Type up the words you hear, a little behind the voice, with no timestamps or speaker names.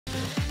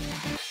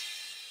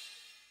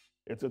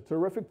It's a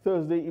terrific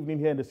Thursday evening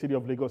here in the city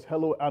of Lagos.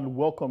 Hello and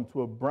welcome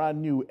to a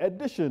brand new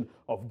edition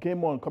of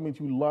Game On, coming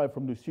to you live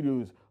from the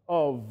studios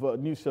of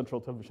News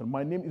Central Television.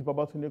 My name is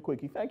Babatunde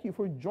Enekwechi. Thank you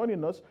for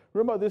joining us.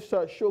 Remember, this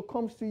show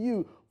comes to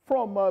you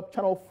from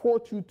channel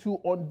 422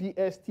 on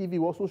DSTV.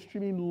 We're also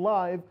streaming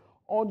live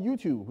on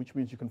YouTube, which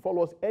means you can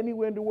follow us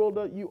anywhere in the world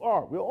that you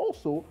are. We're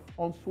also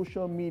on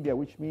social media,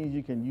 which means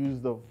you can use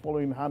the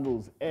following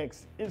handles: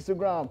 X,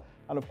 Instagram,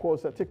 and of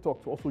course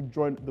TikTok, to also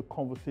join the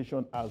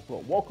conversation as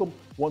well. Welcome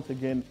once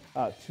again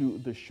to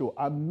the show.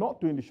 I'm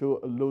not doing the show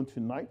alone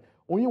tonight.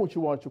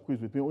 Chukwuebuka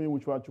is with me.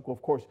 Chukwuebuka,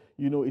 of course,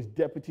 you know, is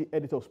Deputy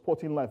Editor of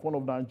Sporting Life, one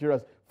of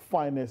Nigeria's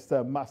finest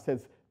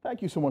mastheads.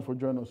 Thank you so much for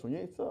joining us,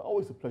 Onye. It's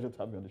always a pleasure to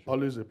have you on the show.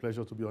 Always a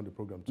pleasure to be on the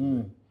program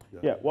today.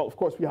 Yeah, well, of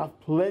course, we have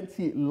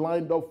plenty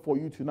lined up for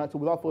you tonight. So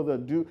without further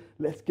ado,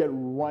 let's get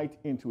right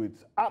into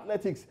it.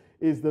 Athletics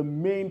is the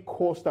main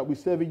course that we're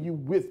serving you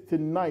with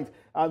tonight.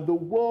 And the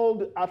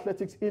World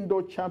Athletics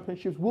Indoor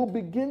Championships will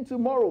begin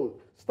tomorrow,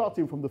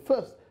 starting from the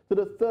 1st to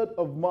the 3rd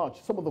of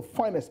March. Some of the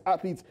finest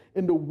athletes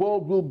in the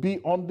world will be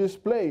on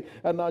display.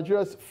 And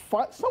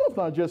some of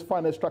Nigeria's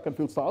finest track and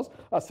field stars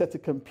are set to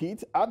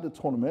compete at the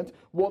tournament.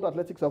 World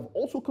Athletics have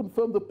also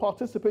confirmed the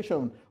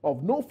participation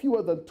of no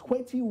fewer than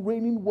 20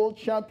 reigning world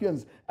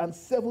champions and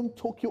 7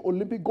 Tokyo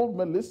Olympic gold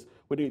medalists,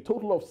 with a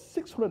total of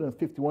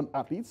 651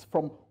 athletes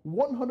from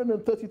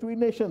 133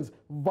 nations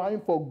vying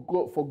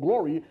for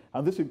glory.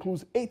 And this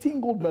includes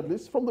 18 gold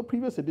medalists from the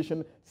previous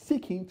edition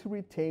seeking to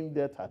retain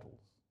their titles.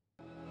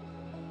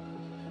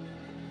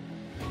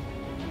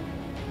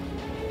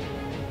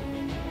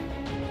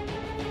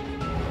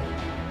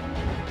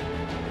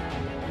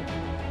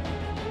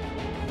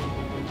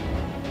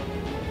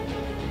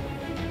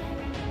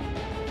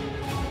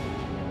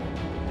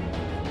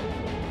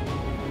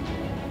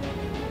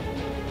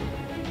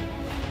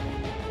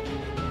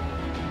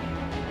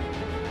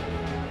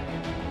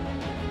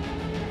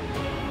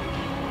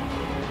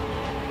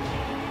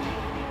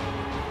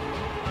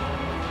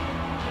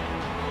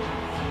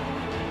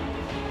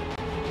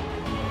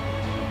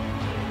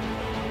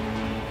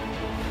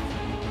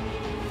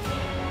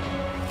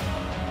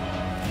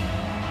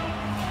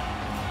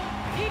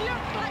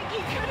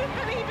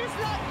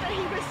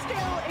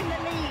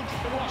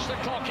 The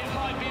clock, it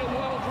might be a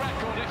world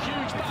record, a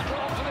huge battle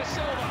on for the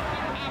silver,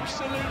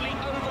 absolutely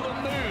over the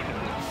moon.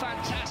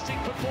 Fantastic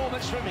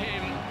performance from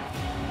him.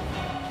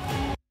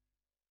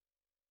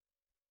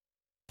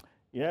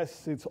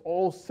 Yes, it's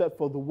all set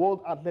for the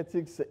World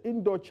Athletics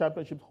Indoor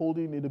Championships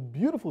holding in the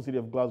beautiful city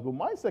of Glasgow,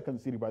 my second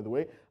city, by the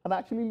way, and I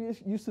actually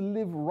used to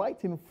live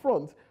right in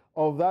front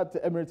of that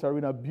Emirates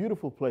Arena,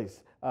 beautiful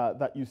place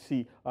that you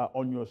see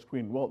on your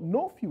screen. Well,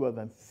 no fewer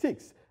than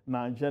 6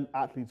 Nigerian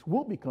athletes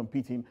will be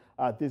competing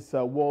at this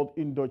World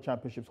Indoor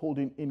Championships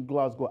holding in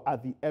Glasgow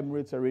at the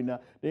Emirates Arena.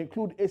 They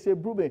include Ese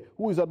Brume,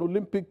 who is an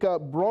Olympic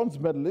bronze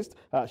medalist.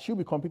 She'll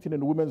be competing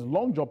in the women's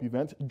long jump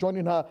event.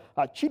 Joining her,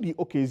 Chidi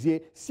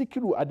Okezie,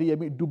 Sikiru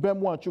Adeyemi,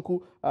 Dubem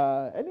Nwachukwu.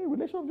 Any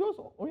relation of yours?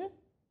 Oh, yeah?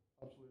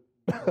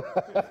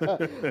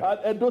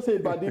 And Dose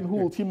Badin, who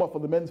will team up for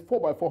the men's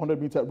 4x400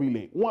 meter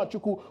relay.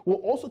 Nwachukwu will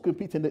also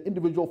compete in the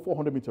individual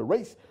 400 meter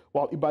race,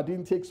 while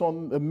Ibadin takes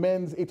on the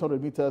men's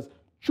 800 meters.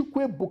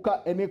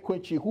 Chukwuebuka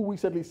Enekwechi, who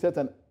recently set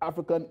an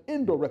African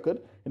indoor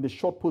record in the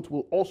shot put,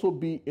 will also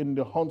be in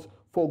the hunt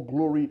for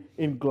glory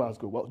in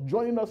Glasgow. Well,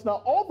 joining us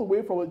now all the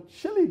way from a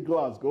chilly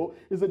Glasgow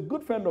is a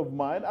good friend of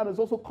mine and is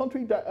also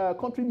country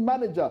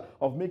manager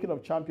of Making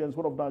of Champions,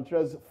 one of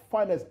Nigeria's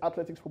finest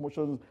athletics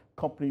promotions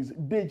companies.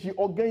 Deji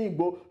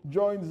Ogeyingbo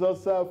joins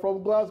us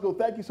from Glasgow.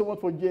 Thank you so much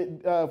for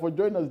joining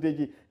us,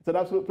 Deji. It's an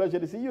absolute pleasure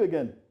to see you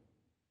again.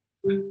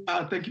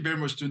 Thank you very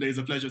much, Tunde. It's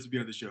a pleasure to be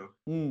on the show.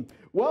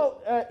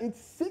 Well,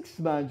 it's 6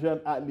 Nigerian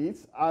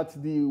athletes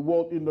at the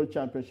World Indoor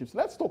Championships.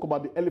 Let's talk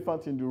about the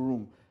elephant in the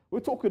room.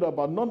 We're talking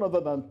about none other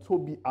than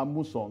Tobi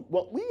Amusan.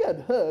 Well, we had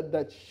heard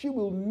that she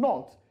will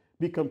not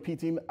be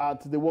competing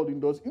at the World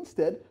Indoors,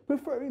 instead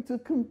preferring to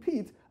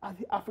compete at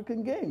the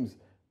African Games.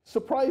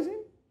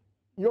 Surprising?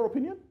 Your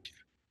opinion?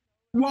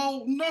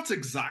 Well, not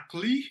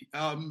exactly.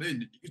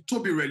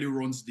 Toby really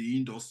runs the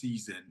indoor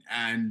season,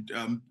 and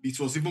it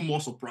was even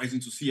more surprising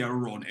to see her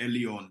run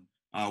early on,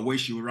 where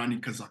she ran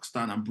in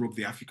Kazakhstan and broke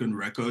the African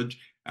record.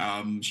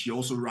 She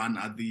also ran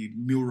at the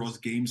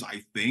Milrose Games,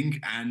 I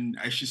think, and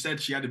as she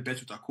said, she had a bet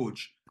with her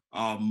coach,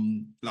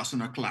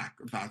 Lasuna Clark,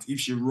 that if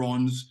she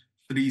runs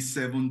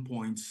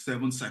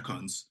 37.7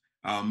 seconds,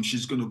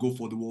 she's going to go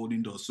for the World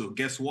Indoors. So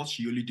guess what?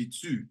 She only did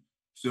 2.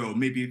 So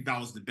maybe that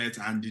was the bet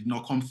and did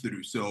not come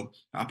through. So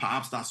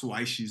perhaps that's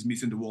why she's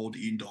missing the World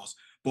Indoors.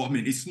 But I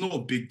mean, it's not a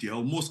big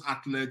deal. Most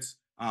athletes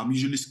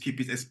usually skip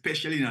it,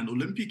 especially in an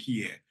Olympic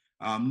year,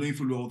 knowing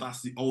full well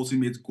that's the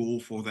ultimate goal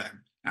for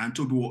them. And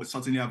Toby will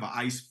certainly have her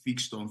eyes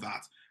fixed on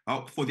that.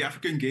 For the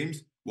African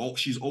Games, well,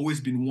 she's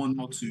always been one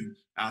not to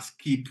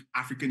skip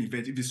African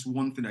events. If it's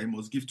one thing I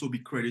must give Toby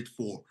credit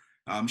for,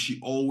 she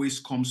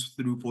always comes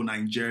through for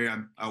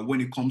Nigeria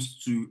when it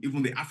comes to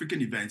even the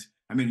African events.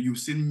 I mean, you've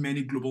seen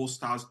many global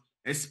stars,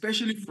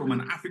 especially from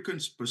an African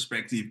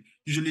perspective,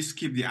 usually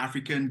skip the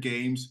African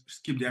Games,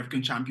 skip the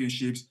African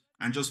Championships,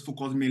 and just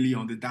focus mainly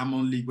on the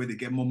Diamond League where they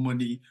get more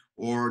money,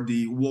 or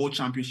the World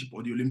Championship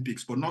or the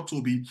Olympics. But not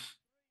Toby.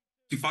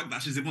 The fact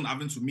that she's even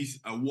having to miss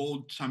a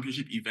World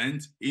Championship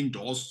event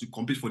indoors to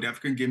compete for the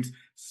African Games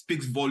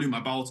speaks volume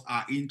about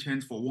our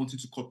intent for wanting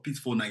to compete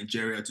for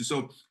Nigeria too.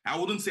 So I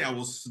wouldn't say I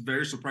was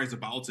very surprised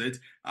about it.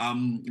 I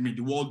mean,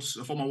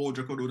 the former world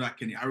record holder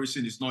Kenny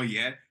Harrison is not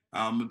here.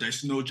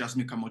 There's no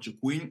Jasmine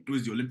Kamacho-Quinn, who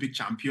is the Olympic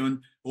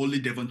champion. Only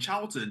Devon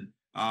Charlton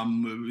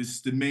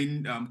is the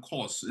main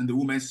course in the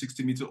women's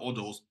 60-meter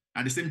hurdles.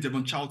 And the same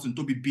Devon Charlton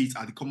to be beat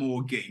at the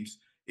Commonwealth Games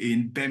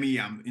in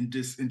Birmingham in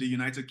the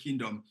United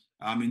Kingdom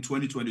in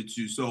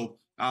 2022. So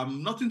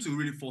nothing to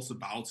really fuss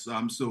about.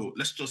 So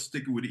let's just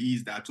stick with the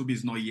ease that Toby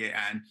is not here,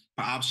 and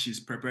perhaps she's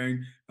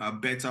preparing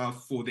better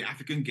for the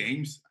African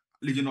Games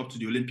leading up to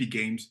the Olympic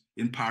Games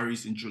in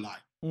Paris in July.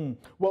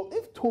 Well,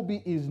 if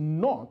Toby is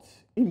not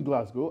in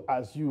Glasgow,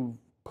 as you've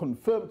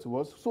confirmed to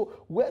us, so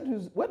where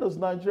does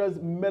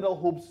Nigeria's medal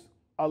hopes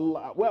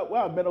where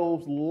are medal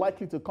hopes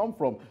likely to come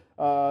from?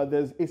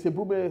 There's Ese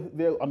Brume,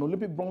 there, an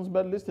Olympic bronze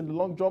medalist in the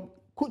long jump.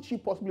 Could she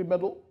possibly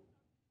medal?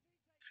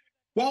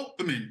 Well,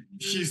 I mean,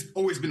 she's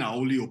always been our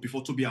only hope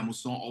before Toby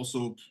Amusan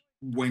also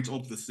went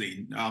up the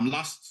scene.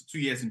 Last 2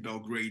 years in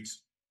Belgrade,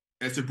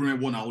 Ese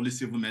Brume won our only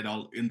silver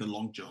medal in the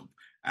long jump.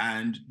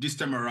 And this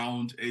time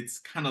around, it's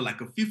kind of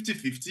like a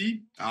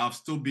 50-50. I've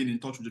still been in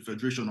touch with the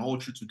Federation all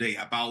through today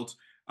about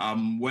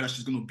whether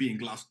she's going to be in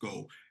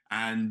Glasgow.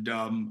 And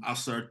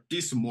as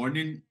this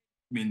morning,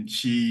 I mean,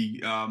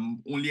 she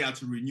only had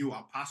to renew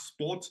her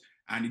passport,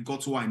 and it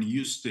got to her in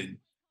Houston.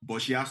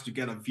 But she has to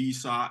get a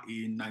visa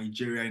in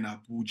Nigeria, in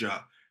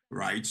Abuja,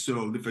 right?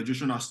 So the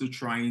Federation are still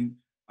trying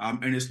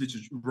earnestly to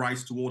write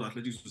to World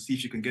Athletics to see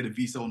if she can get a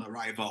visa on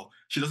arrival.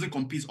 She doesn't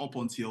compete up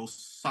until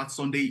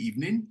Sunday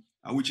evening,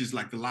 which is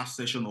like the last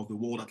session of the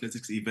World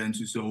Athletics event.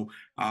 So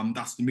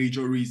that's the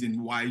major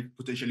reason why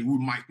potentially we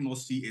might not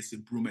see Ese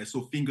Brume.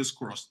 So fingers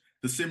crossed.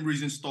 The same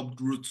reason stopped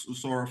Ruth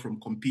Usoro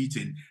from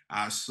competing,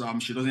 as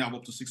she doesn't have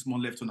up to 6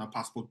 months left on her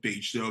passport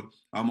page. So,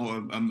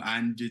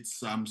 and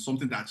it's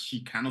something that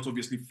she cannot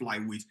obviously fly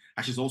with,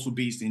 as she's also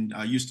based in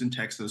Houston,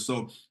 Texas.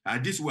 So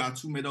these were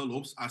 2 medal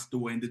hopes, as they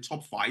were in the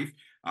top 5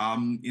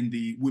 in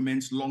the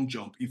women's long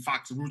jump. In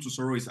fact, Ruth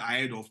Usoro is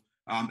ahead of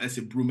Ese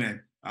Brume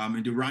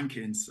in the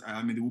rankings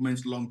in the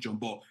women's long jump.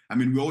 But I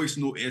mean, we always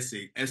know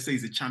Ese. Ese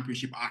is a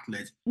championship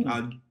athlete.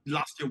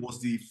 Last year was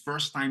the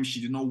first time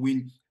she did not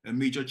win a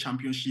major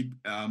championship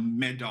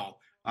medal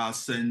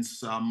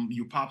since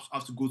you perhaps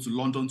have to go to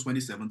London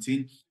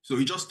 2017. So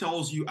it just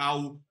tells you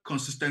how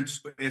consistent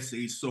Ese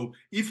is. So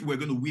if we're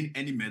going to win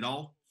any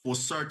medal, for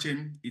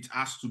certain, it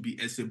has to be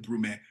Ese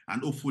Brume.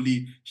 And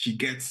hopefully she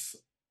gets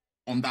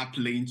on that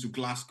plane to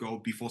Glasgow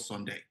before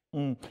Sunday.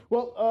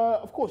 Well,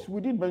 of course,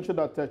 we did mention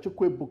that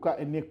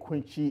Chukwuebuka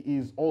Enekwechi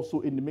is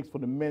also in the mix for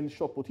the men's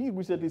shot put. He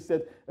recently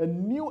set a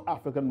new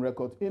African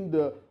record in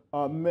the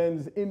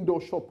men's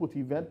indoor shot put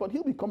event, but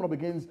he'll be coming up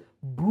against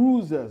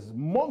bruisers,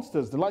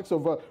 monsters, the likes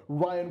of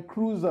Ryan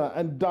Cruiser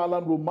and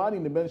Darlan Romani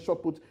in the men's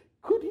shot put.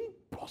 Could he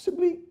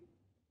possibly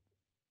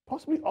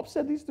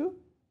upset these two?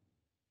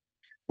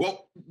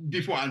 Well,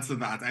 before I answer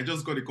that, I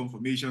just got a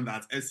confirmation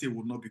that Ese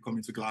will not be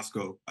coming to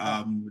Glasgow.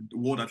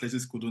 World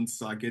Athletics couldn't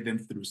get them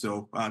through.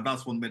 So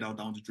that's 1 medal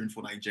down the drain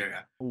for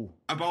Nigeria.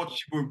 About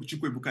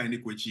Chukwuebuka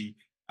Enekwechi,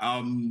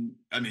 I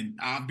mean,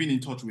 I've been in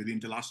touch with him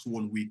the last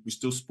 1 week. We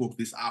still spoke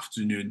this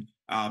afternoon.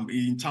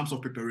 In terms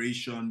of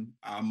preparation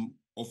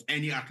of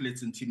any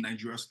athletes in Team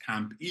Nigeria's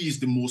camp, he is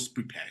the most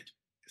prepared,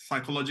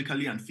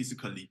 psychologically and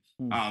physically.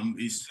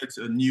 He set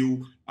a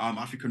new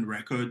African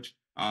record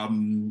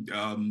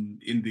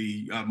in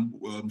the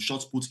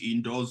shot put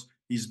indoors.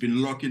 He's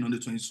been locking on the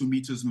 22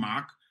 meters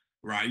mark,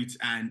 right?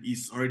 And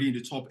he's already in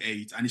the top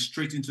 8 and he's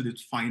straight into the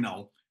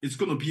final. It's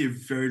going to be a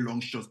very long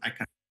shot. I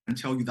can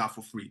tell you that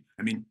for free.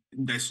 I mean,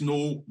 there's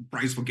no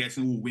prize for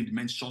guessing who will win the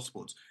men's shot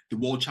put. The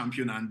world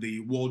champion and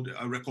the world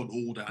record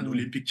holder and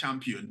Olympic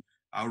champion,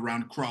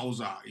 Rand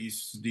Krauser,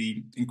 is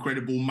the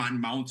incredible man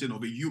mountain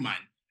of a human,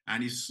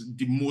 and is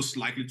the most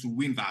likely to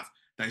win that.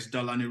 There's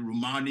Darlan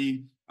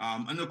Romani,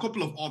 and a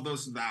couple of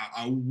others that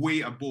are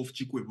way above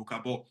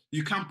Chukwuebuka, but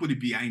you can't put it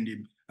behind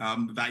him.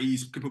 That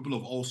he's capable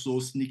of also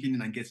sneaking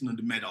in and getting on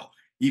the medal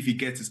if he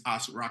gets his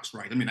ass racks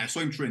right. I mean, I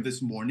saw him train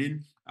this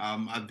morning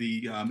at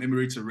the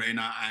Emirates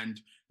Arena, and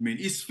I mean,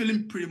 he's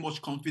feeling pretty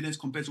much confident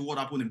compared to what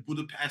happened in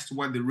Budapest,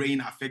 where the rain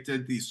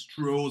affected his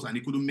throws and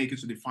he couldn't make it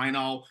to the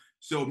final.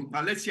 So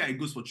let's see how it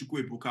goes for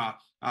Chukwuebuka.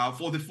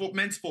 For the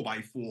men's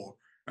 4x4,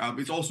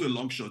 it's also a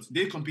long shot.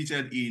 They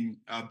competed in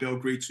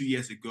Belgrade 2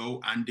 years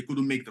ago, and they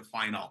couldn't make the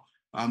final.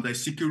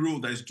 There's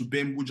Sikiru, there's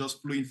Dubem, who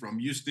just flew in from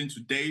Houston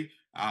today.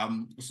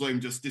 Saw him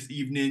just this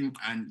evening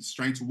and he's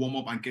trying to warm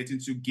up and get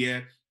into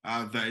gear.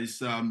 There's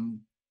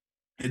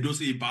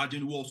Edosi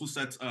Ibadan, who also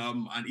set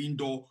an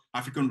indoor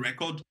African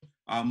record.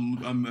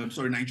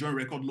 Nigerian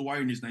record,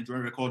 lowering his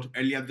Nigerian record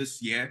earlier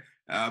this year.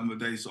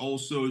 There's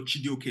also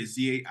Chidi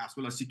Okezie as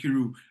well as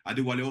Sikiru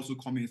Adewale also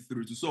coming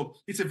through too. So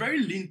it's a very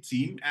lean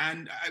team,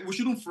 and we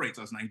shouldn't fret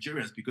as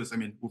Nigerians because, I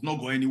mean, we've not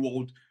got any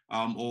world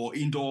or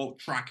indoor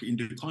track in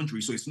the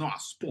country. So it's not a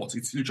sport.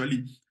 It's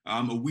literally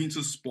a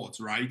winter sport,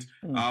 right?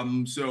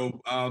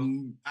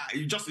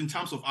 Just in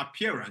terms of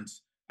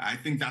appearance, I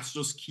think that's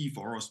just key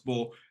for us.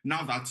 But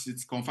now that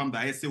it's confirmed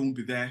that Ese won't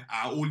be there,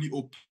 our only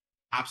hope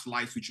perhaps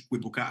lies with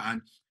Chukwuebuka,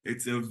 and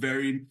it's a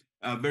very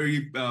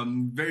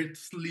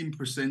slim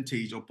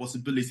percentage of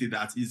possibility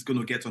that he's going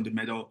to get on the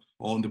medal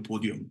or on the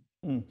podium.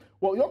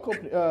 Well, your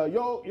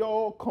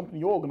company,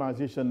 your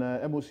organization,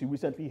 MOC,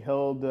 recently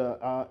held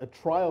a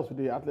trials with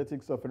the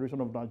Athletics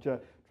Federation of Nigeria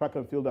track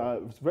and field.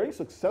 It was a very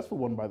successful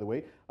one, by the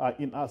way,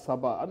 in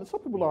Asaba. And some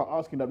people are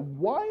asking that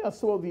why are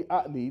some of the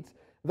athletes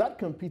that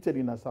competed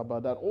in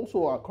Asaba, that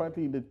also are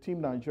currently in the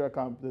Team Nigeria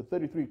camp, the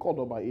 33 called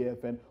up by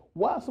AFN,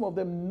 why are some of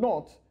them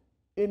not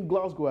in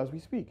Glasgow as we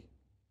speak?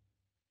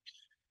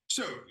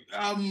 So,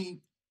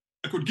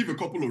 I could give a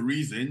couple of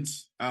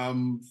reasons.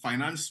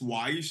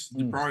 Finance-wise,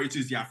 the priority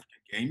is the African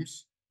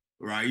Games,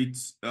 right?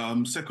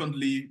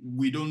 Secondly,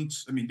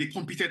 they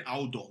competed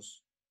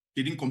outdoors.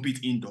 They didn't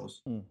compete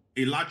indoors.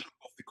 A large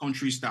number of the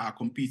countries that are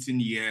competing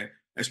here,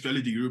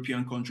 especially the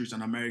European countries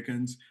and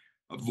Americans,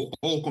 have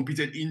all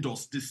competed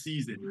indoors this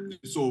season.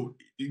 So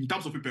in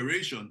terms of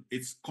preparation,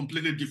 it's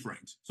completely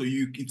different. So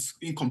it's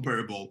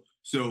incomparable.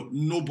 So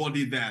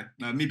nobody there,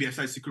 maybe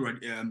aside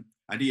Sikiru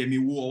Adeyemi,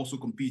 who also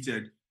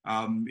competed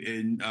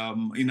in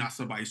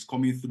Asaba, is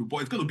coming through. But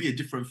it's going to be a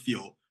different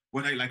feel,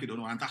 whether you like it or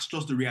not. And that's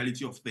just the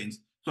reality of things.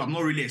 So I'm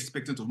not really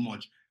expecting of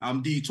much.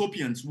 The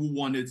Ethiopians who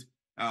won it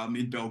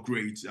in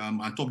Belgrade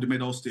and topped the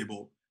medal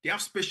table, they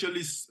have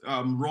specialist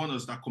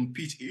runners that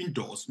compete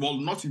indoors. Well,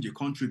 not in the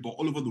country, but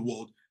all over the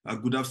world.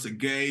 Gudav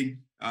Segay,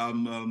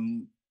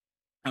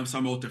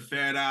 Samuel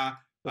Tefera,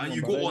 and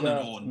you go on and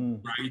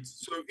on, right?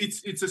 So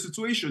it's a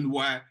situation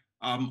where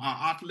our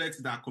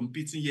athletes that are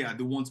competing here are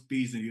the ones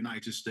based in the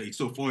United States.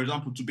 So, for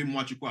example, Tubim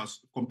Mwachukwu has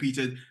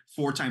competed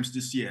 4 times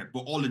this year,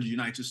 but all in the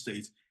United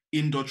States,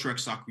 indoor track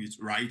circuits,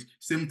 right?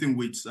 Same thing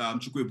with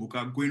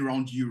Chukwuebuka going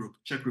around Europe,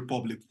 Czech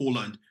Republic,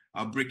 Poland,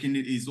 breaking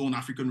his own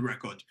African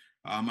record,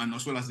 and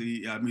as well as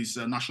his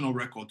national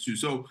record too.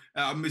 So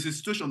it's a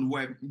situation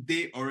where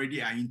they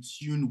already are in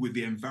tune with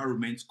the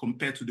environment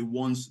compared to the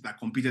ones that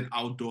competed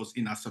outdoors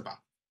in Asaba.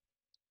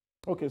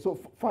 Okay, so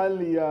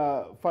finally,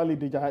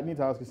 Deja, I need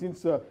to ask you,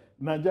 since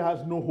Nigeria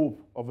has no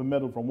hope of a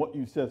medal from what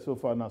you said so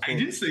far now. So, I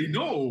didn't say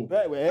no.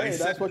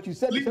 That's what you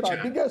said. You said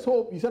our biggest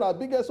hope. You said our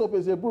biggest hope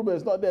is Ese Brume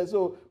is not there,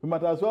 so we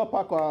might as well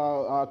pack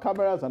our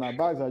cameras and our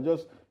bags and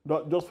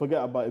just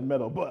forget about a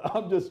medal. But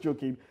I'm just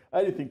joking.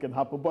 Anything can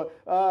happen. But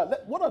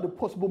what are the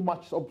possible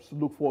matchups to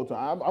look forward to?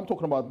 I'm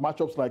talking about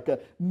matchups like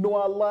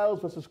Noah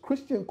Lyles versus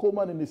Christian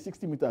Coleman in the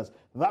 60 meters.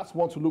 That's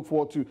one to look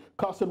forward to.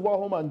 Carson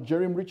Wahom and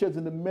Jeremy Richards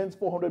in the men's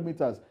 400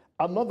 meters.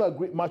 Another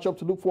great matchup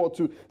to look forward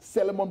to,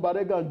 Solomon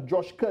Barega and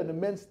Josh Kerr in the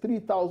men's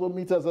 3,000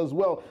 meters as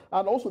well.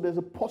 And also there's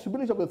a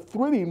possibility of a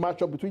thrilling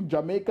matchup between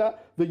Jamaica,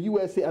 the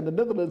USA, and the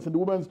Netherlands in the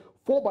women's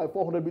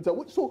 4x400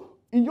 meters. So,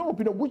 in your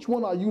opinion, which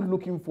one are you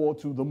looking forward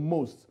to the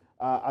most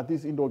at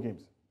these indoor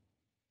games?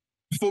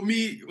 For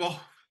me, well,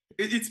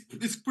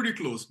 it's pretty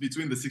close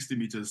between the 60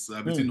 meters,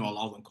 between Noah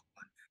Lyles and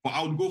Coleman. But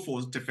I would go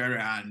for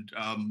Tefera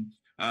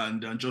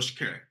and Josh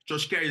Kerr.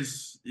 Josh Kerr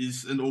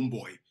is an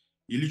homeboy.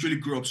 He literally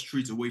grew up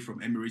straight away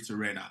from Emirates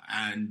Arena,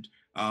 and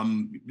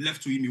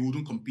left to him, he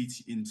wouldn't compete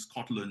in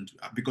Scotland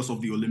because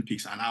of the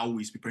Olympics, and now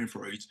he's preparing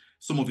for it.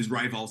 Some of his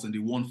rivals in the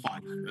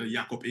 1-5,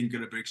 Jakob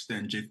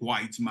Ingebrigtsen, Jake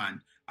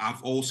Whiteman,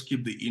 have all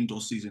skipped the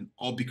indoor season,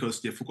 all because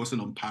they're focusing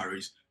on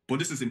Paris. But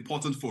this is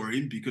important for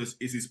him because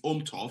it's his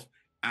home turf.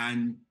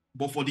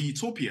 But for the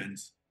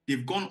Ethiopians,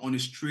 they've gone on a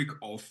streak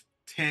of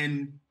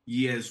 10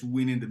 years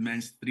winning the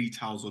men's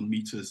 3,000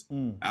 meters.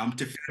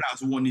 Tefera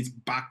has won it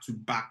back to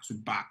back to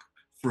back,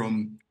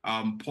 from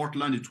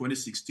Portland in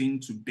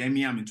 2016 to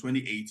Birmingham in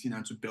 2018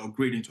 and to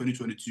Belgrade in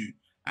 2022.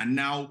 And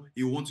now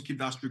he wants to keep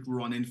that streak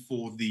running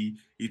for the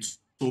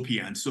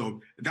Ethiopians. So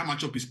that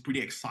matchup is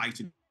pretty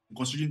exciting,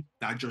 considering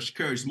that Josh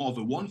Kerr is more of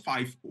a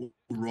 1-5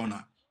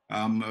 runner,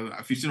 a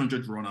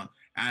 1,500 runner.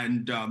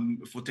 And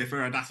for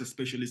Tefera, that's a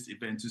specialist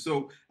event.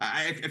 So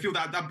I feel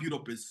that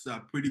build-up is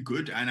pretty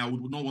good, and I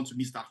would not want to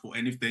miss that for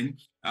anything.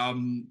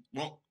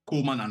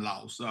 Coleman and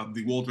Lyles,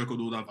 the world record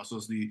holder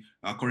versus the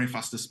current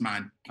fastest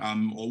man,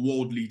 or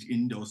world lead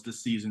indoors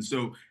this season.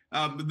 So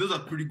those are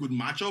pretty good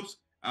matchups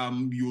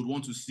you would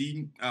want to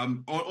see.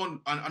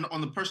 On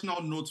a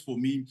personal note for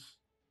me,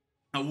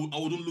 I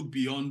wouldn't look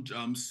beyond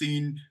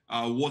seeing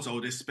what I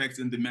would expect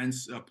in the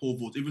men's pole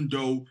vault, even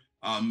though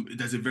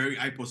there's a very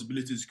high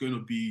possibility it's going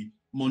to be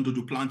Mondo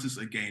Duplantis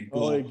again.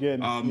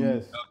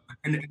 Yes.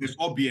 And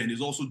Obiang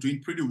is also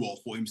doing pretty well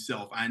for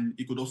himself, and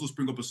he could also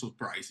spring up a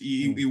surprise.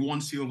 He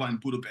won silver in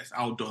Budapest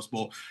outdoors,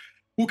 but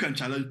who can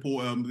challenge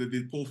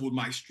the pole vault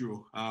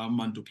maestro,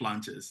 Mondo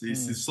Duplantis?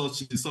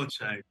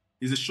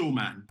 He's a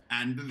showman,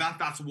 and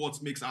that's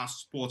what makes our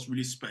sport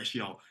really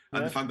special.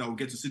 The fact that we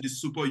get to see the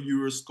super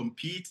Euros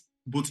compete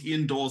both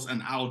indoors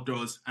and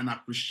outdoors and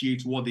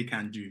appreciate what they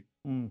can do.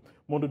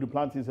 Mondo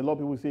Duplantis, a lot of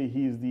people say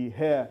he is the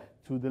heir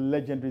to the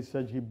legendary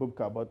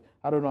Chukwuebuka, but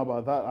I don't know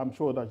about that. I'm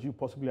sure that you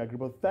possibly agree.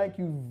 But thank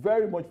you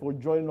very much for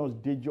joining us,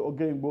 Deji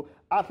Ogengbo,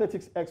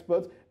 athletics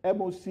expert,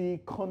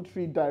 MOC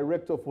country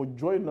director, for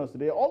joining us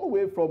today, all the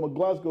way from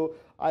Glasgow.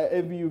 I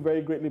envy you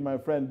very greatly, my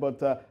friend, but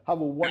have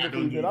a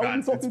wonderful evening. I will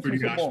be talking to you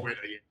some more.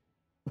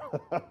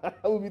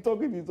 I will be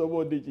talking to you some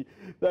more, Deji.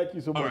 Thank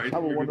you so much.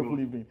 Have a wonderful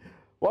evening.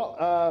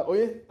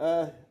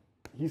 Well,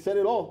 he said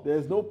it all.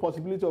 There's no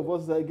possibility of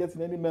us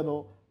getting any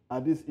medal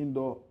at this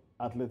indoor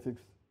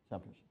athletics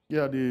championship.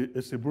 Yeah, the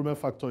Ese Brume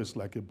factor is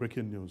like a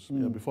breaking news.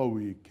 Yeah, before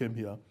we came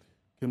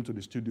to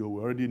the studio,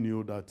 we already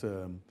knew that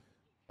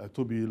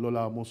Toby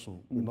Lola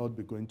Amosun will not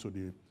be going to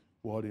the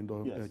World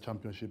Indoor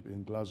Championship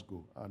in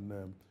Glasgow.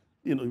 And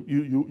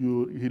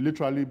he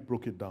literally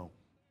broke it down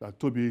that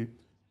Toby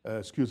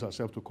excused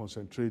herself to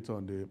concentrate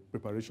on the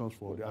preparations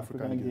for the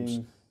African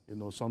Games. You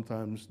know,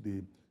 sometimes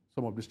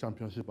some of these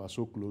championships are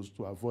so close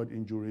to avoid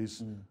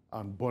injuries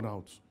and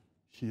burnout.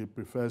 She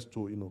prefers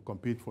to,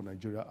 compete for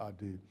Nigeria at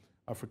the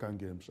African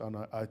Games, and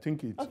I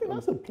think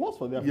that's a plus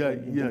for the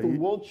African Games. The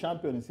world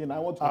champion is saying, "I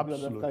want to compete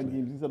at the African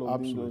Games instead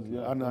of doing those."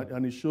 Yeah,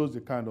 and it shows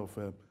the kind of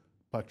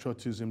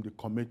patriotism, the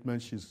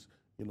commitment she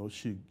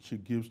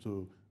gives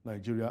to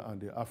Nigeria and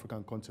the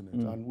African continent,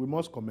 and we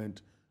must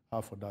commend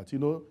her for that.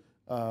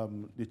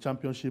 The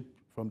championship,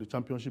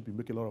 you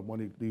make a lot of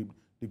money.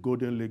 The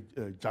Golden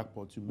League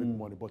jackpot, you make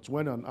money. But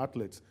when an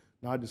athlete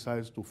now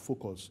decides to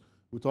focus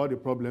with all the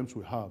problems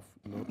we have,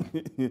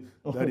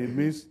 that it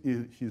means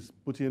she's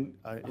putting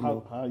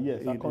our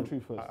country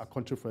first. Our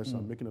country first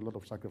and making a lot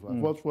of sacrifice.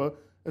 But for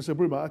Ese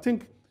Brume, I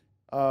think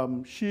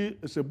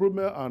Ese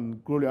Brume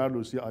and Gloria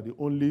Alosi are the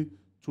only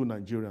two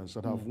Nigerians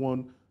that have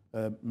won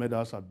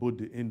medals at both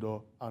the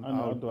indoor and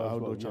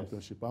outdoor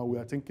championship. And we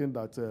are thinking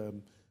that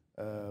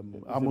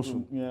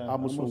Amosun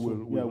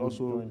will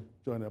also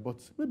join her, but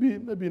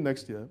maybe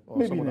next year or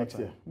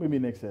maybe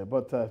next year.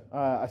 But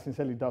I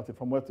sincerely doubt it.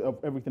 From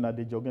everything that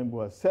Deji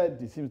Ogengbo has said,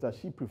 it seems that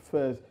she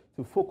prefers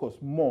to focus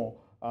more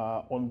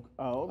on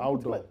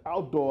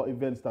outdoor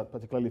events that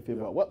particularly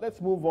favor. Well, let's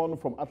move on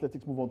from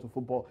athletics, move on to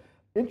football.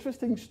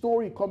 Interesting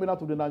story coming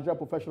out of the Nigerian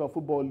Professional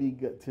Football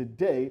League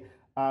today.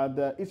 And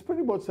it's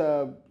pretty much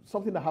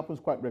something that happens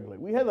quite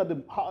regularly. We heard that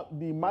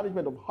the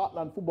management of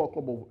Heartland Football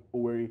Club of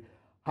Owerri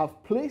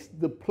have placed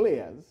the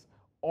players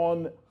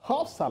on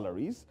half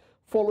salaries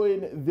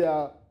following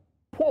their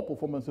poor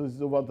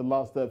performances over the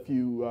last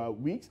few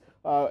weeks,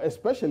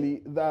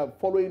 especially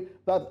following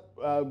that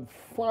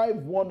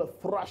 5-1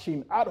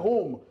 thrashing at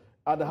home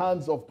at the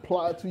hands of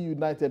Plateau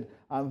United.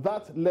 And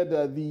that led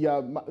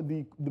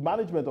the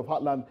management of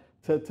Heartland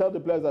to tell the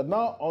players that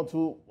now,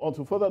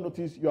 until further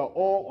notice, you are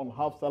all on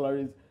half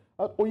salaries.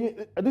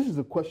 This is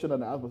a question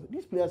that I asked.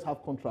 These players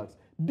have contracts.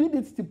 Did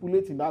it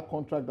stipulate in that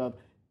contract that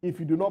if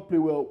you do not play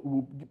well,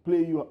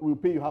 we'll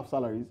pay you half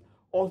salaries?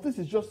 Or this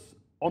is just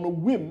on a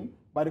whim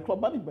by the club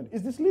management?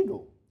 Is this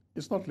legal?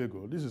 It's not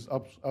legal. This is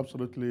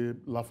absolutely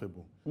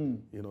laughable.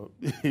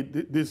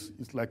 This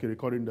is like a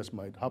recurring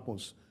decimal. It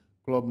happens.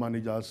 Club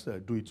managers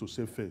do it to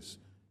save face.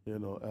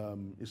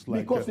 It's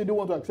like because they don't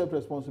want to accept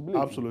responsibility.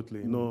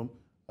 Absolutely.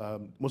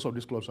 Most of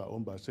these clubs are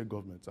owned by state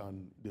governments,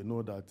 and they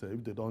know that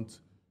if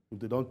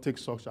they don't take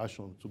such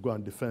action to go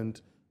and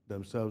defend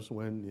themselves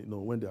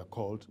when they are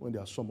called, when they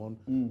are summoned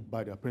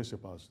by their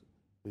principals,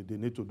 they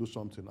need to do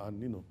something.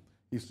 And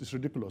it's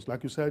ridiculous.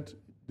 Like you said,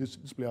 these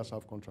players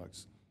have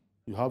contracts.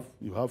 You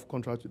have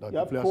contracts that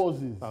the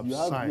players have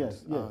signed.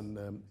 Yes.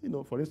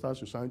 And for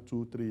instance, you sign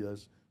 2-3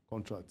 years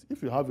contract.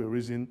 If you have a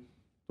reason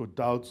to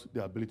doubt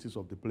the abilities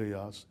of the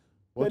players,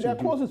 there are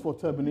clauses for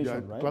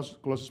termination, right?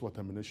 Clauses for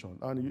termination,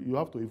 and you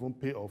have to even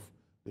pay off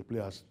the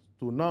players.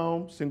 To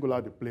now single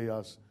out the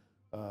players,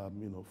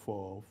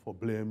 for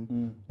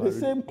blame. The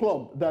same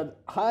club that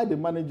hired the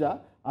manager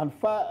and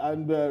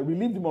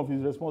relieved him of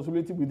his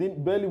responsibility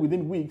barely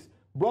within weeks,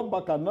 brought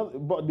back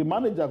the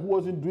manager who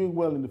wasn't doing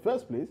well in the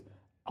first place,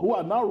 who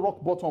are now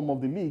rock bottom of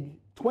the league,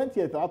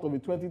 20th out of a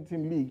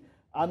 20-team league,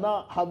 are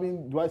now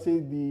having,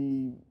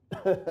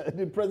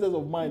 the presence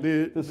of mind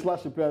to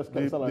slash the players'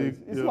 salaries.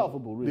 It's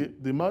laughable, really.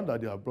 The man that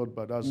they have brought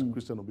back, that's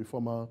Christian Obi,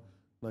 former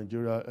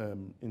Nigeria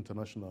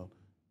international,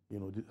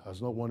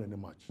 has not won any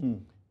match.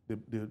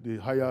 They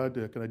hired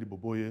Kennedy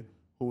Boboye,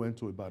 who went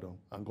to Ibadan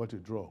and got a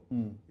draw.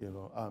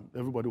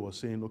 Everybody was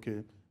saying,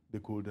 okay, they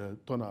could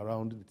turn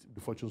around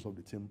the fortunes of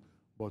the team.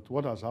 But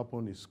what has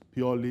happened is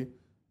purely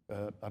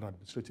an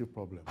administrative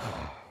problem.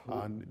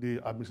 And the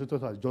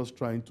administrators are just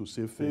trying to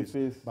save face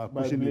by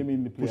pushing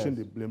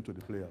the blame to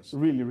the players.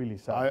 Really, really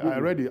sad. I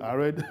read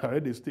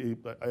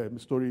a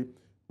story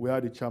where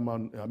the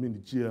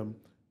GM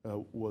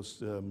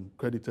was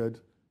credited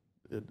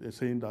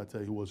saying that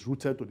he was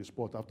rooted to the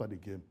sport after the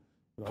game.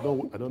 I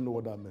don't know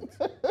what that meant.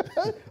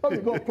 We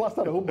got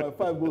plastered at home by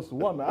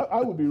 5-1.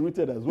 I would be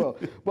rooted as well.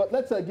 But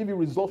let's give you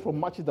results from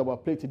matches that were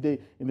played today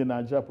in the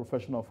Nigeria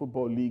Professional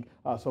Football League.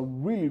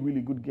 Some really,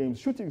 really good games.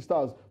 Shooting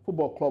Stars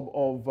Football Club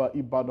of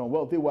Ibadan.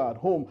 Well, they were at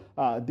home.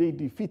 They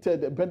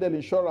defeated Bendel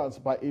Insurance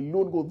by a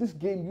lone goal. This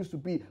game used to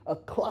be a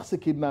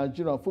classic in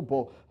Nigerian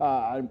football.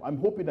 I'm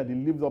hoping that it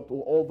lived up to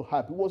all the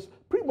hype. It was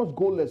pretty much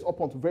goalless up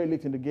until very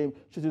late in the game.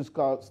 Shooting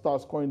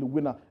Stars scoring the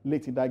winner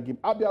late in that game.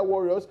 Abia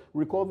Warriors,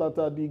 recall that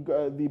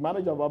the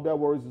manager of Abia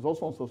Warriors is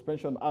also on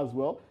suspension as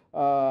well.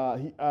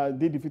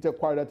 They defeated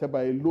Kwara United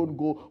by a lone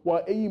goal,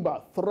 while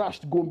Eyimba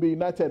thrashed Gombe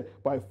United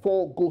by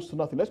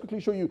 4-0. Let's quickly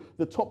show you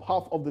the top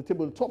half of the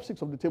table, the top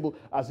 6 of the table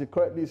as it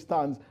currently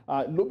stands.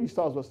 Lobi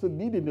Stars were still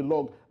leading the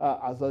log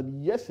as of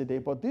yesterday,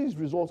 but these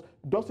results,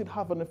 does it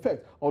have an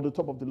effect on the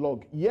top of the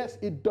log? Yes,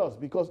 it does,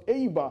 because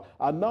Eyimba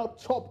are now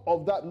top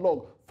of that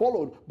log,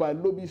 followed by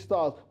Lobi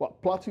Stars, while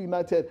Plateau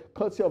United,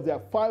 courtesy of their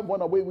 5-1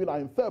 away win, are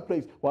in 3rd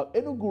place, while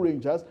Enugu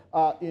Rangers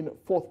are in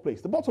 4th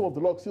place. The bottom of the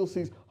log still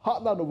sees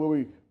Heartland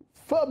Owerri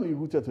firmly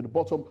rooted to the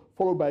bottom,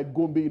 followed by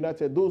Gombe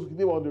United.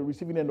 They were on the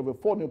receiving end of a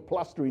 4-0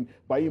 plastering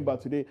by Imba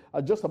today.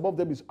 Just above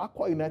them is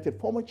Aqua United,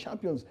 former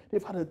champions.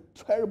 They've had a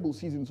terrible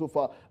season so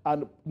far,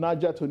 and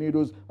Niger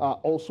Tornadoes are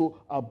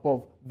also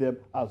above them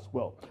as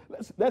well.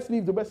 Let's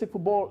leave domestic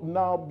football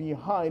now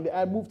behind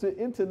and move to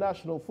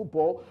international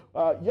football.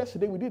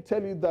 Yesterday, we did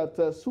tell you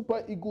that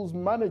Super Eagles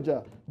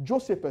manager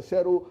Jose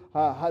Peseiro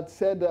had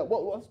said, well,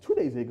 it was 2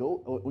 days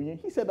ago,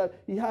 he said that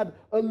he had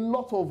a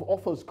lot of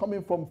offers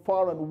coming from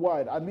far and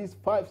wide, at least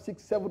 5,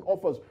 6, 7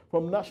 offers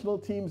from national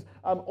teams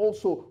and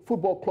also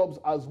football clubs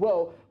as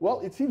well. Well,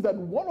 it seems that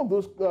one of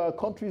those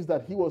countries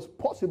that he was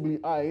possibly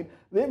eyeing,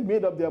 they've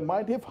made up their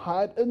mind. They've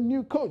hired a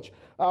new coach.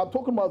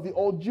 Talking about the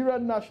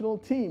Algerian national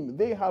team,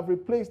 they have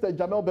replaced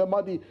Jamel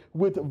Belmadi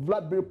with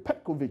Vladimir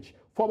Petkovic,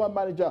 former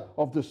manager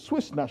of the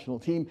Swiss national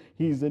team.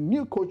 He's the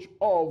new coach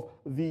of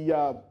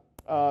the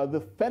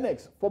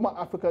Phoenix,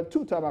 former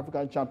two-time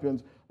African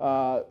champions,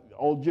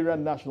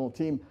 Algerian national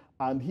team,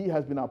 and he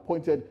has been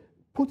appointed,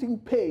 putting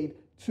paid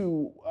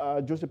to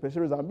Jose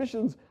Peseiro's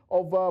ambitions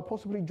of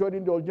possibly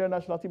joining the Algerian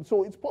national team.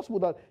 So it's possible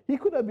that he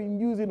could have been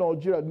using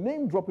Algeria,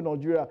 name-dropping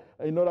Algeria,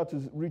 in order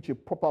to reach a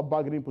proper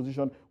bargaining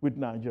position with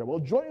Nigeria. Well,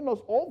 joining us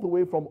all the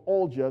way from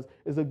Algiers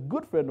is a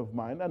good friend of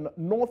mine and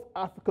North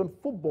African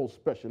football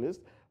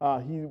specialist.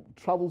 He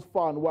travels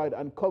far and wide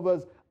and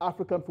covers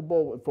African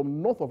football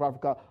from north of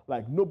Africa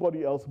like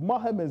nobody else.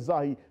 Mohamed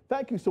Zahi,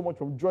 thank you so much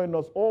for joining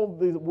us all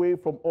the way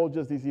from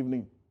Algiers this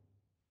evening.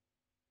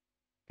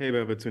 Hey,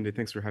 Babatunde,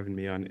 thanks for having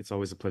me on. It's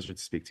always a pleasure to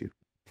speak to you.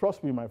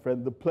 Trust me, my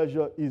friend, the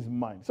pleasure is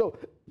mine. So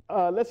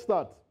let's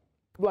start.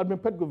 Vladimir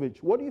Petkovic,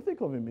 what do you think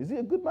of him? Is he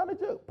a good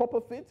manager, proper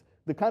fit,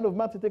 the kind of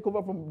man to take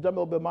over from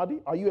Jamel Belmadi?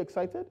 Are you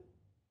excited?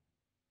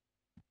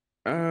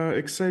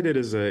 Excited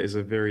is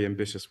a very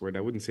ambitious word.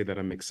 I wouldn't say that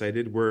I'm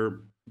excited. We're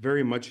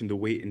very much in the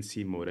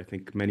wait-and-see mode. I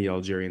think many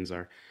Algerians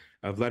are.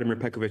 Vladimir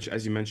Petkovic,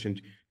 as you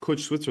mentioned,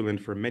 coached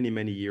Switzerland for many,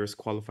 many years,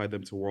 qualified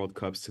them to World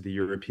Cups, to the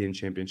European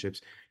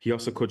Championships. He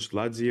also coached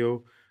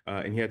Lazio,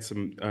 and he had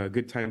some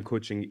good time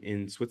coaching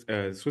in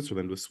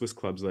Switzerland with Swiss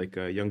clubs like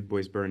Young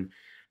Boys Bern.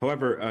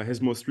 However,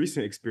 his most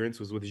recent experience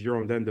was with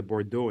Girondins de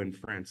Bordeaux in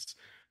France.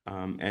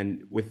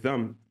 And with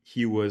them,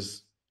 he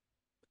was,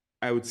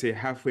 I would say,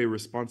 halfway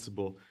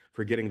responsible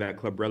for getting that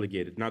club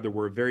relegated. Now, there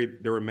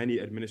were many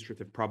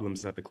administrative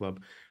problems at the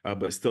club,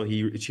 but still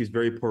he achieved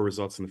very poor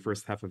results in the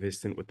first half of his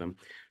stint with them.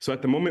 So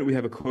at the moment, we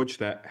have a coach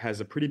that has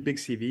a pretty big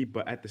CV,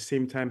 but at the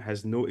same time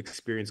has no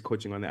experience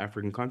coaching on the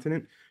African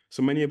continent.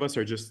 So many of us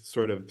are just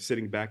sort of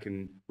sitting back,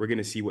 and we're going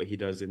to see what he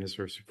does in his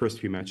first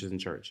few matches in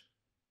charge.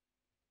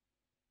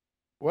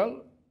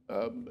 Well,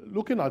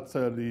 looking at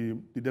the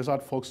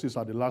Desert Foxes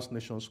at the last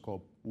Nations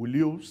Cup, will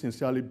you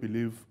sincerely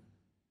believe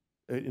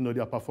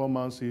their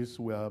performances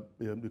were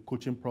the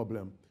coaching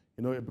problem?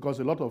 Because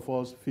a lot of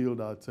us feel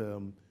that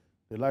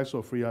the likes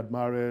of Riyad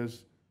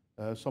Mahrez,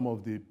 some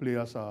of the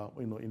players are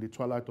in the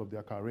twilight of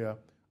their career,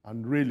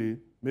 and really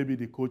maybe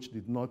the coach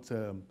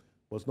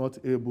was not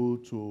able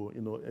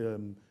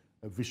to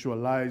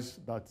visualize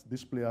that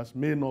these players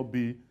may not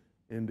be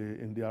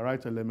in their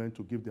right element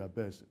to give their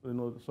best.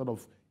 Sort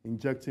of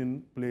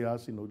injecting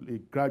players, a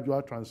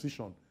gradual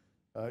transition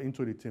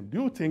into the team.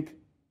 Do you think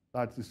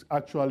that is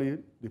actually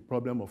the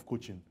problem of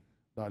coaching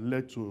that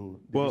led to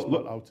the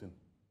dismal outing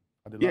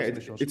at the last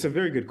Nations Cup? It's a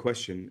very good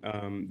question.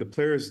 The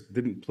players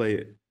didn't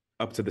play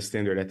up to the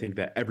standard. I think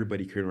that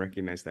everybody can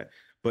recognize that.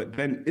 But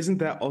then isn't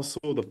that also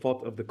the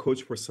fault of the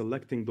coach for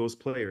selecting those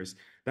players?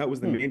 That was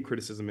the main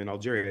criticism in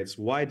Algeria. It's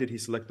why did he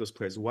select those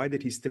players? Why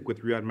did he stick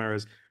with Riyad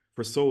Mahrez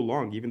for so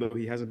long, even though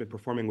he hasn't been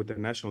performing with the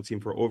national team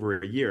for over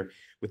a year,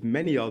 with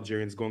many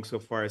Algerians going so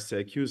far as to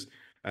accuse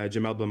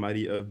Jamel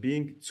Belmadi of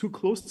being too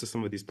close to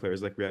some of these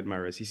players like Riyad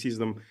Mahrez. He sees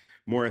them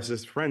more as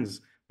his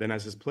friends than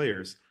as his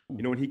players.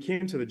 When he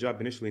came to the job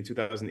initially in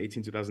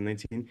 2018,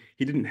 2019,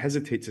 he didn't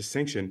hesitate to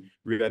sanction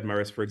Riyad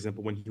Mahrez, for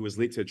example, when he was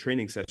late to a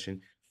training session,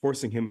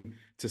 forcing him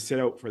to sit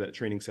out for that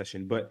training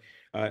session. But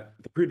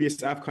the previous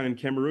AFCON in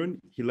Cameroon,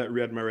 he let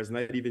Riyad Mahrez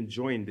not even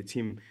join the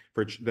team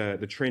for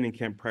the training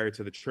camp prior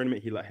to the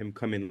tournament. He let him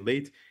come in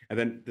late. And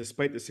then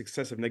despite the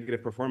successive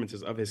negative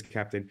performances of his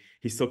captain,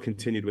 he still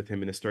continued with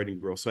him in a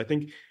starting role. So I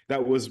think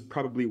that was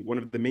probably one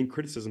of the main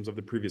criticisms of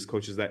the previous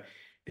coaches, that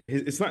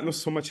it's not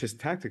so much his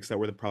tactics that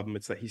were the problem.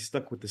 It's that he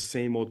stuck with the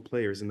same old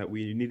players and that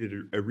we needed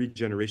a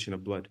regeneration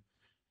of blood.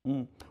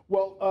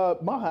 Well,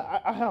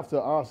 Maha, I have to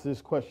ask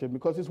this question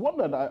because it's one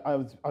that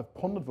I've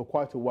pondered for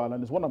quite a while,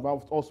 and it's one I've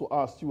also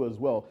asked you as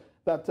well,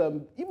 that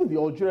even the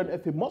Algerian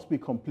FA must be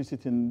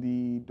complicit in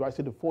the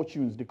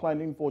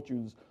declining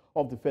fortunes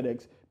of the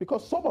FedEx,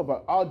 because some have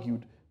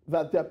argued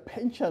that their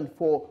penchant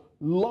for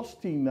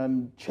lusting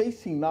and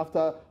chasing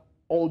after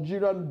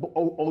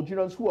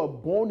Algerians who are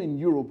born in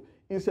Europe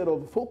instead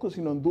of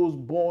focusing on those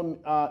born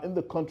in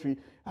the country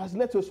has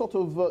led to a sort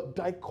of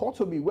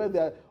dichotomy where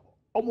there are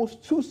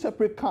almost two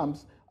separate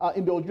camps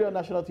in the Algerian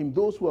national team,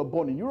 those who are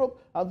born in Europe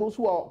and those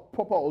who are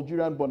proper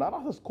Algerian born. And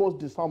that has caused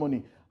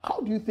disharmony. How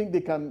do you think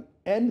they can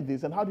end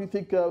this, and how do you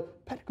think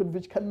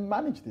Petkovic can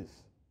manage this?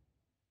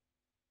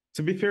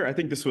 To be fair, I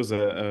think this was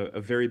a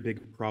very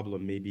big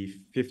problem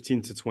maybe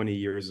 15 to 20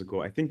 years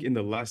ago. I think in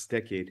the last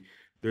decade,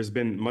 there's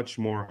been much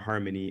more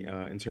harmony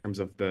in terms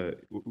of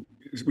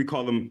we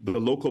call them the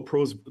local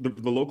pros,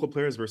 the local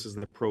players versus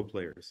the pro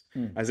players,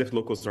 as if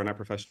locals are not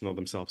professional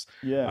themselves.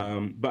 Yeah.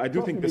 But I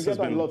do think this has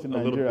been a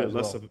little bit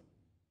less of,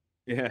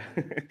 yeah.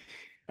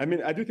 I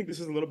mean, I do think this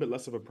is a little bit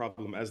less of a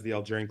problem as the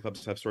Algerian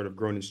clubs have sort of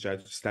grown in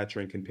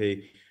stature and can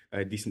pay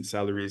decent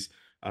salaries.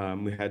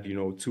 We had,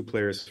 two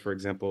players, for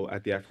example,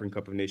 at the African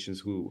Cup of Nations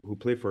who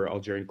play for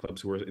Algerian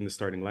clubs who were in the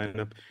starting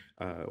lineup.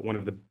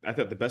 I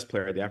thought the best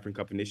player at the African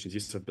Cup of Nations,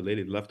 Youssef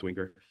Belaili, left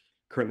winger,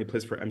 currently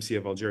plays for MC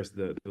of Algiers,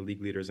 the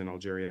league leaders in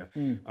Algeria.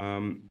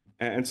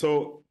 And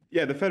so,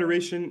 yeah, the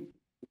federation,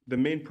 the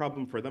main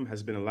problem for them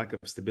has been a lack of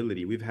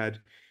stability. We've had,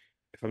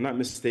 if I'm not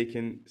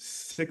mistaken,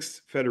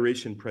 6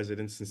 federation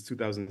presidents since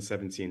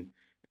 2017.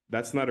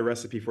 That's not a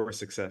recipe for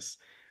success.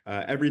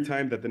 Every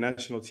time that the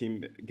national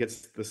team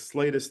gets the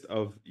slightest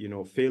of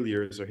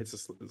failures or hits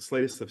the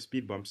slightest of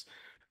speed bumps,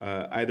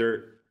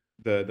 either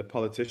the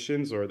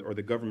politicians or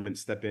the government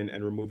step in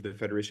and remove the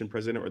federation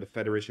president, or the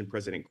federation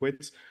president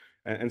quits.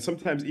 And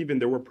sometimes even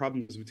there were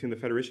problems between the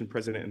federation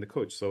president and the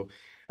coach. So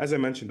as I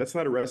mentioned, that's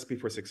not a recipe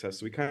for success.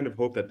 So we kind of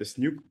hope that this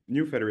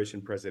new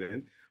federation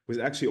president was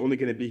actually only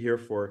going to be here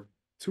for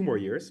 2 more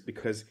years,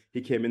 because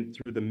he came in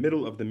through the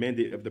middle of the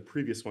mandate of the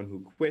previous one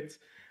who quit.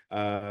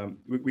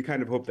 We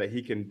kind of hope that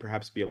he can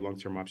perhaps be a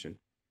long-term option.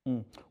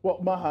 Well,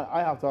 Maha, I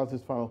have to ask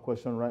this final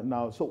question right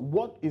now. So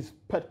what is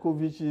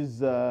Petkovic's,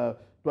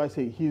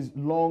 his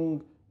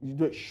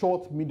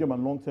short, medium,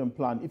 and long-term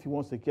plan if he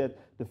wants to get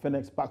the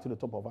Fennecs back to the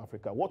top of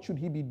Africa? What should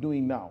he be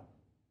doing now?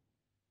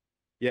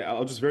 Yeah,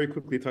 I'll just very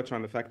quickly touch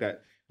on the fact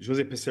that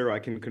Jose Peseiro, I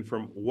can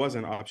confirm, was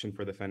an option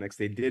for the Fennecs.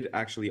 They did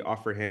actually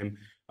offer him,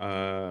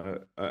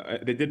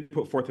 they did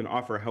put forth an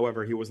offer.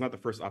 However, he was not the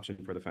first option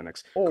for the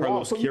Fennecs. Oh,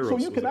 Carlos wow. Queiroz so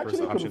you can was the actually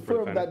first option for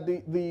the confirm that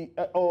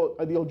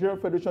the Algerian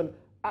Federation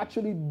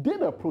actually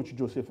did approach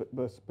Jose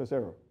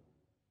Peseiro?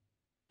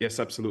 Yes,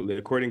 absolutely.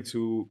 According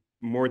to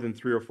more than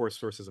 3 or 4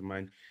 sources of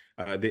mine,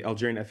 the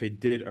Algerian FA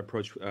did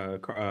approach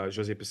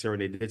Jose Peseiro,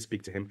 and they did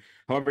speak to him.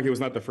 However, he was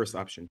not the first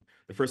option.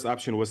 The first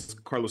option was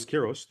Carlos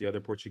Queiroz, the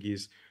other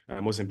Portuguese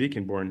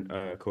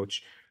Mozambican-born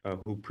coach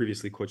who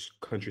previously coached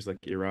countries like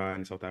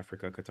Iran, South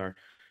Africa, Qatar,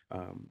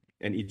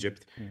 and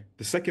Egypt.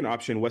 The second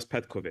option was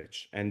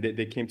Petkovic, and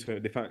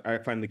I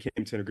finally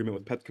came to an agreement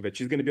with Petkovic.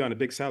 He's going to be on a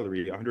big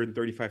salary,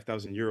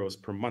 135,000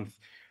 euros per month,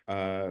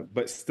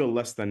 but still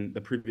less than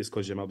the previous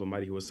coach Jamal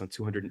Belmadi, who was on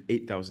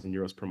 208,000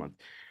 euros per month.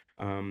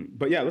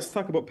 But yeah, let's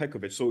talk about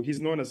Petkovic. So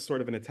he's known as sort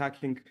of an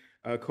attacking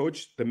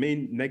coach. The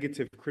main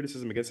negative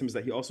criticism against him is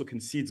that he also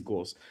concedes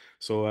goals.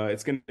 So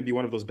it's going to be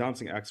one of those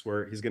balancing acts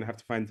where he's going to have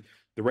to find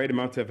the right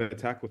amount of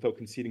attack without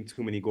conceding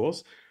too many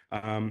goals.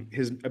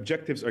 His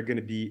objectives are going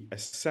to be a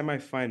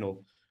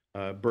semi-final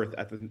berth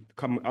at the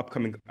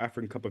upcoming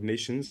African Cup of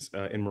Nations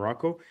in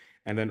Morocco,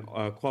 and then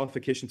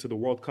qualification to the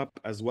World Cup,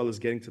 as well as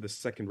getting to the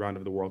second round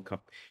of the World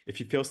Cup. If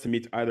he fails to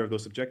meet either of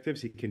those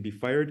objectives, he can be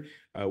fired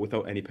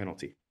without any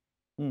penalty.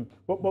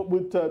 But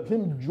with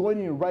him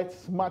joining right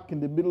smack in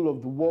the middle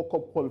of the World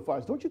Cup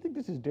qualifiers, don't you think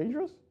this is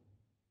dangerous?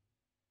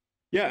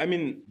 Yeah, I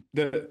mean,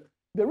 there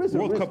is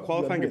World Cup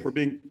qualifying,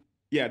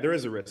 there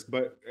is a risk.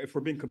 But if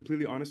we're being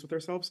completely honest with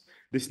ourselves,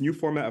 this new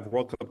format of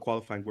World Cup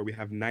qualifying, where we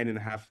have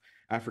 9.5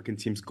 African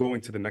teams going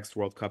to the next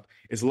World Cup,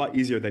 is a lot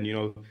easier than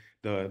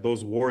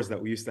those wars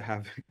that we used to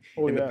have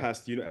in the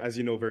past. As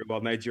you know very well,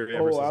 Nigeria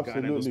versus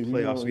Ghana, those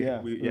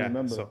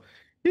playoffs. So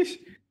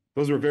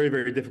those were very,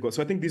 very difficult.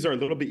 So I think these are a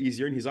little bit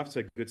easier, and he's off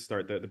to a good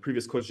start. The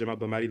previous coach, Jamal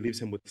Belmadi, leaves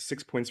him with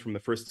 6 points from the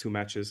first 2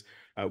 matches.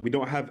 We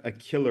don't have a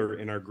killer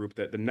in our group.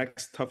 The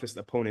next toughest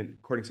opponent,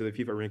 according to the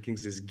FIFA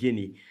rankings, is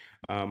Guinea,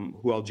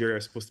 who Algeria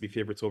is supposed to be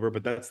favorites over,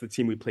 but that's the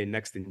team we play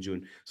next in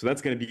June. So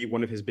that's going to be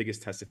one of his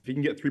biggest tests. If he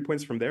can get 3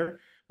 points from there,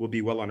 we'll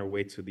be well on our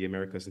way to the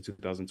Americas in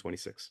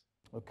 2026.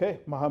 Okay,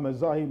 Mohamed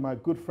Zahi, my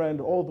good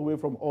friend, all the way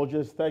from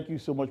Algiers. Thank you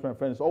so much, my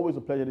friend. It's always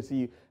a pleasure to see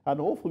you. And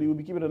hopefully, we'll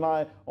be keeping an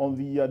eye on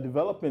the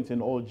developments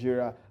in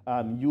Algeria,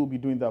 and you'll be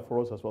doing that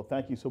for us as well.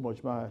 Thank you so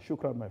much,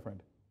 Shukran, my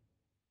friend.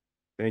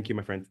 Thank you,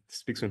 my friend.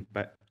 Speak soon.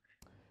 Bye.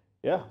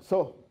 Yeah,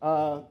 so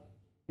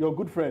your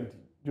good friend,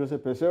 Jose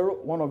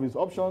Peseiro, one of his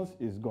options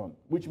is gone,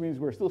 which means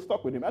we're still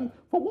stuck with him. And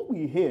for what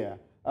we hear,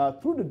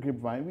 through the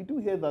grapevine, we do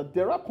hear that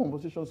there are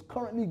conversations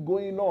currently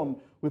going on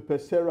with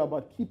Peseiro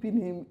about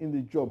keeping him in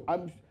the job.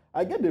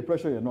 I get the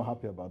impression you're not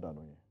happy about that,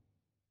 don't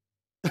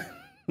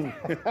you?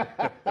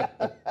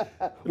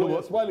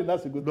 You're smiling,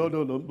 that's a good thing.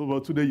 No.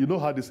 But today, you know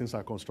how these things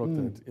are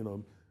constructed.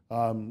 You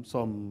know,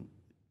 some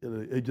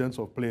agents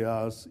of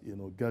players, you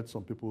know, get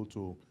some people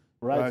to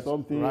write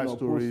something, write or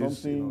stories,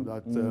 post something. you know,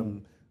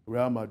 that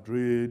Real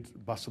Madrid,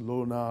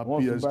 Barcelona,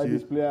 wants PSG to buy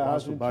this player, wants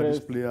has to buy these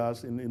interest.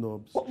 players, and you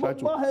know,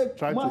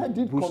 Maher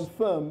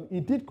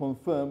did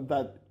confirm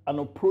that an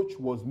approach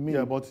was made.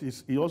 Yeah, but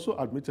he also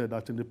admitted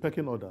that in the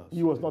pecking orders,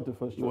 He was not the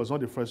first choice. he was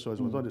not the first choice,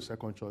 he was not the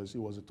second choice, he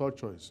was the third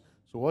choice.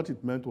 So what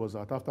it meant was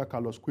that after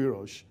Carlos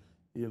Queiroz,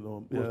 you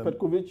know, was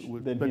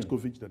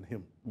Petkovic, then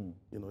him.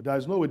 You know, there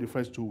is no way the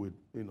first two would,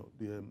 you know,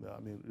 they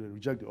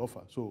reject the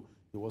offer. So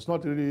it was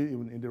not really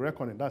even in the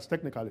reckoning. That's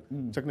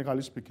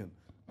technically speaking,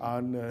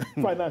 and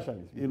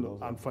financially, you know,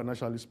 and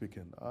financially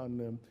speaking.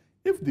 And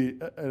if the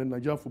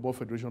Nigerian Football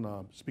Federation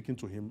are speaking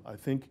to him, I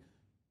think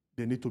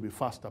they need to be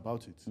fast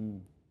about it.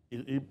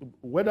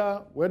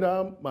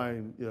 Whether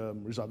my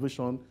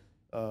reservation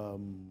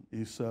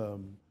is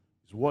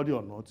worthy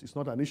or not, it's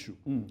not an issue.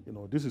 You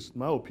know, this is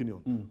my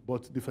opinion.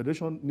 But the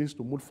federation needs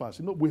to move fast.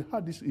 You know, we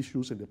had these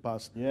issues in the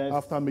past. Yes,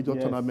 after major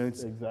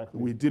tournaments,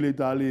 we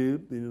dilly-dally.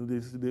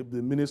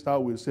 The minister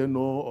will say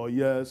no or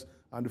yes,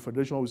 and the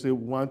federation will say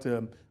we want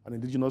an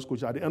indigenous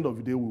coach. At the end of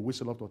the day, we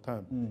waste a lot of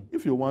time.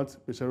 If you want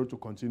Peseiro to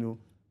continue,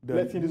 then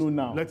let him know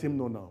now. Let him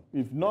know now.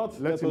 If not,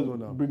 let him know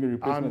now. Bring a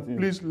replacement in.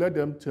 Please let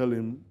them tell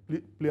him,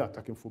 play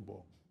attacking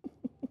football.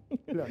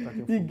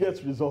 He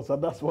gets results,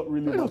 and that's what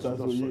really matters.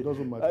 It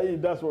doesn't matter.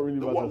 That's what really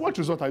matters. What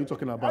result are you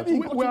talking about? I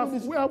mean, we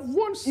have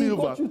won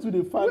silver. He got you to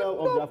the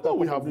final of the after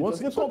we have won.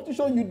 The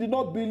competition you did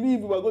not believe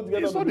we were going to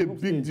get. It's not a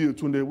big deal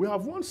today. We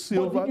have won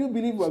silver. But did you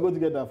believe we were going to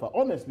get that far?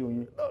 Honestly,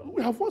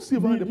 we have won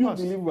silver in the past.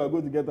 Did you believe we were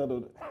going to get that?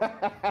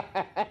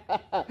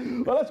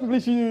 Well, let's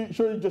quickly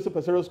show you Joseph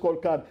Peseiro's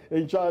scorecard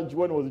in charge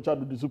when he was in charge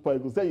of the Super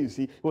Eagles. There you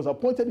see, he was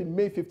appointed in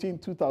May 15,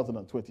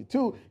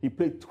 2022. He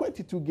played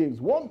 22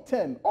 games, won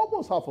 10,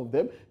 almost half of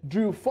them,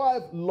 drew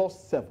 5,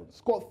 lost 7,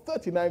 scored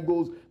 39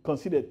 goals,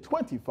 conceded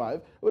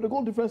 25, with a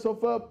goal difference of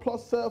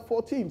plus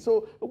 14.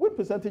 So a win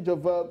percentage of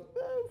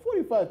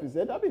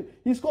 45%. I mean,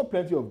 he scored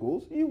plenty of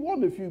goals. He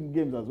won a few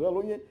games as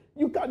well.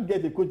 You can't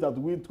get a coach that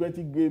wins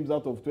 20 games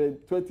out of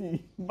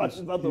 20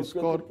 matches out of 20. He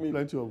scored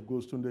plenty of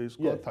goals today. He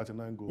scored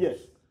 39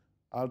 goals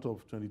out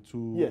of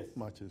 22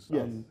 matches.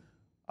 Yes.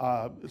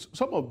 And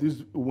some of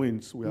these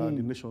wins were the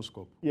Nations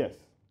Cup. Yes.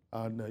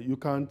 And you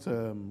can't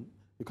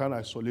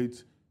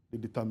isolate the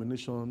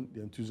determination,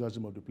 the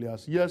enthusiasm of the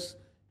players. Yes,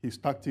 his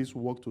tactics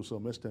worked to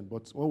some extent,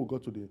 but when we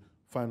got to the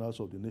finals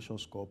of the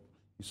Nations Cup,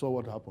 you saw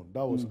what happened.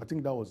 That was, I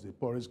think that was the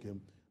poorest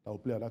game that we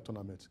played at that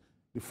tournament.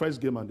 The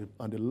first game and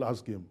the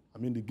last game, I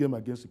mean the game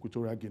against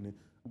Equatorial Guinea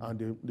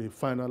and the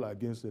final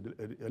against the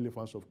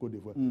Elephants of Cote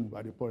d'Ivoire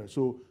were the poorest.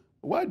 So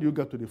why do you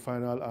get to the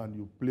final and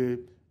you play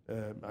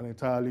an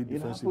entirely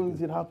defensive game?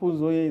 It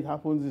happens.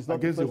 It's not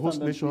against the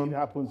host nation,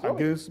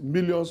 against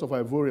millions of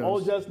Ivorians. All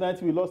just night,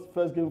 we lost the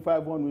first game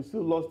 5-1. We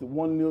still lost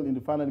 1-0 in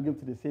the final game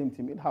to the same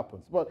team. It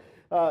happens. But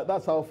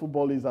that's how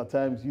football is at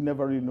times. You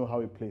never really know how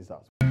it plays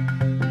out.